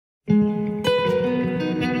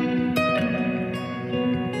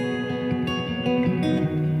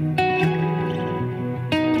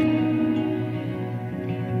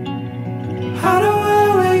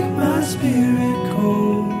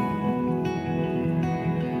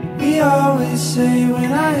always say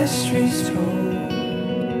when our history's told,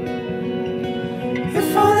 if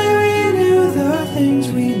only we knew the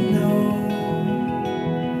things we know.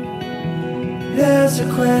 There's a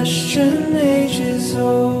question ages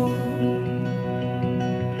old.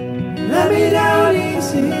 Let me down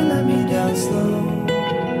easy, let me down slow.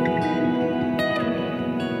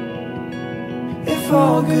 If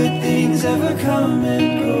all good things ever come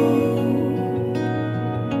and go,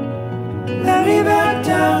 let me back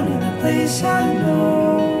down in a place I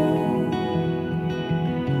know.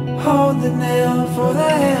 Hold the nail for the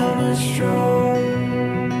hammer stroke.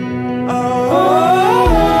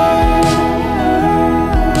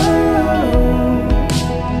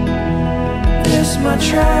 This my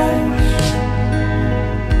trash,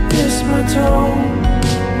 this my tone.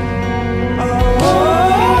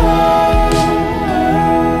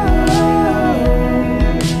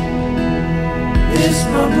 This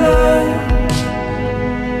my blood,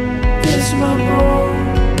 this my bone.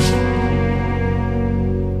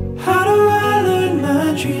 How do I learn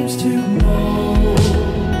my dreams to mold,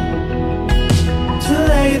 to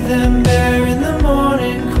lay them bare in the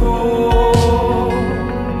morning cold?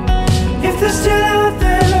 If they're still out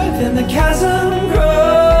there, then the chasm grows.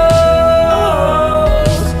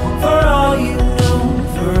 For all you know,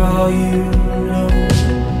 for all you know.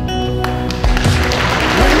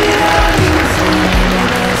 Let me out easy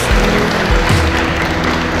when I sleep.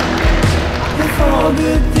 If all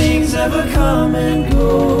good things ever come and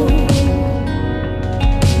go,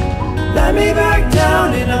 let me back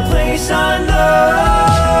down in a place I know.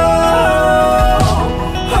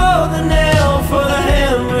 Hold the nail for the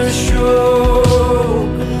hammer stroke.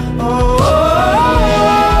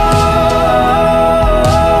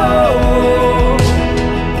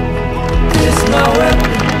 This my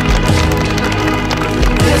weapon,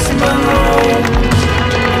 this my home.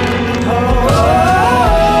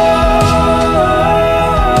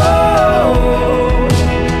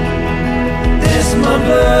 This my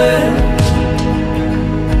blood,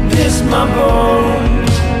 this my bone.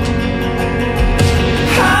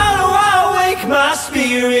 How do I wake my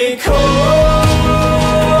spirit cold?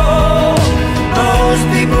 Most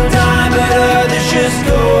people die, but others just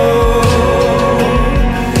go.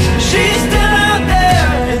 She's still out there,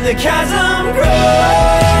 and the chasm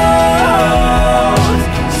grows.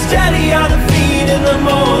 Steady on the feet in the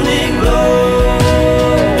morning glow.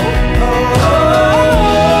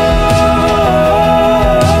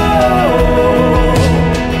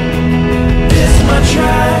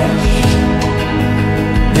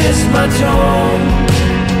 My tone.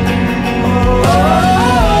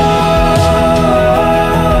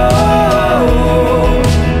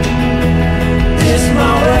 This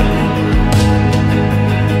my weapon,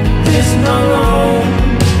 this my loan.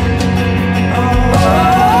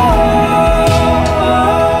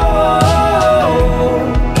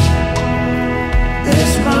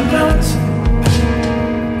 This my mountain,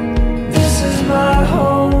 this is my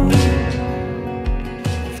home.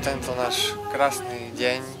 V tento náš krásny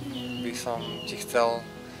deň by som ti chcel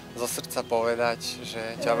zo srdca povedať, že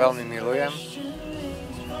ťa veľmi milujem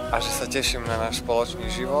a že sa teším na náš spoločný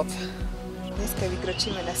život. Dneska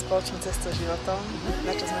vykročíme na spoločnú cestu životom,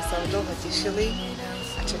 na čo sme sa už dlho tešili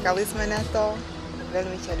a čakali sme na to.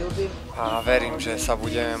 Veľmi ťa ľúbim. A verím, že sa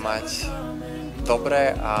budeme mať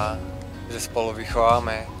dobre a že spolu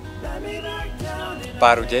vychováme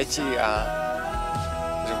páru detí a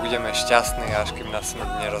že budeme šťastní, až kým nás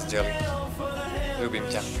smrť nerozdelí. Ľúbim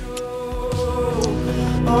ťa.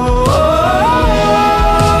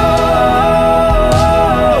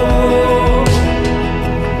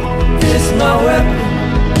 This my weapon,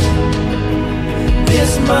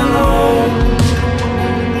 this my home.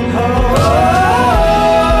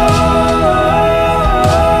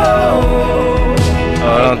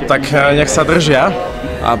 Tak nech sa držia,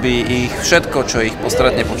 aby ich všetko, čo ich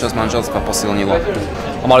postretne počas manželstva, posilnilo.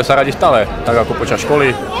 a mali sa radi stále, tak ako počas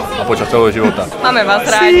školy a počas celého života. Máme vás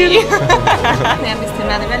rádi. Ja by ste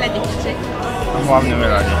mali veľa detičiek. Hlavne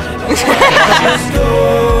veľa detí.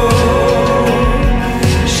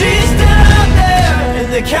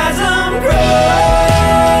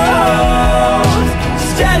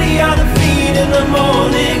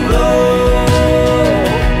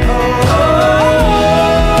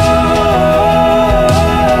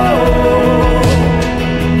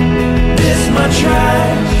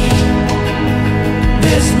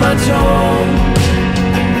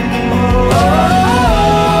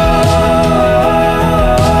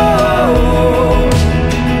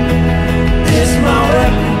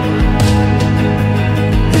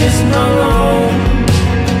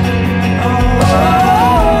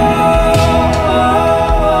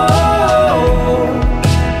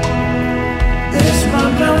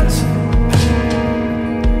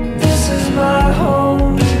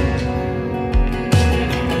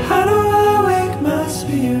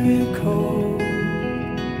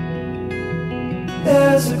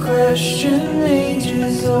 was a question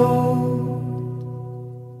ages old.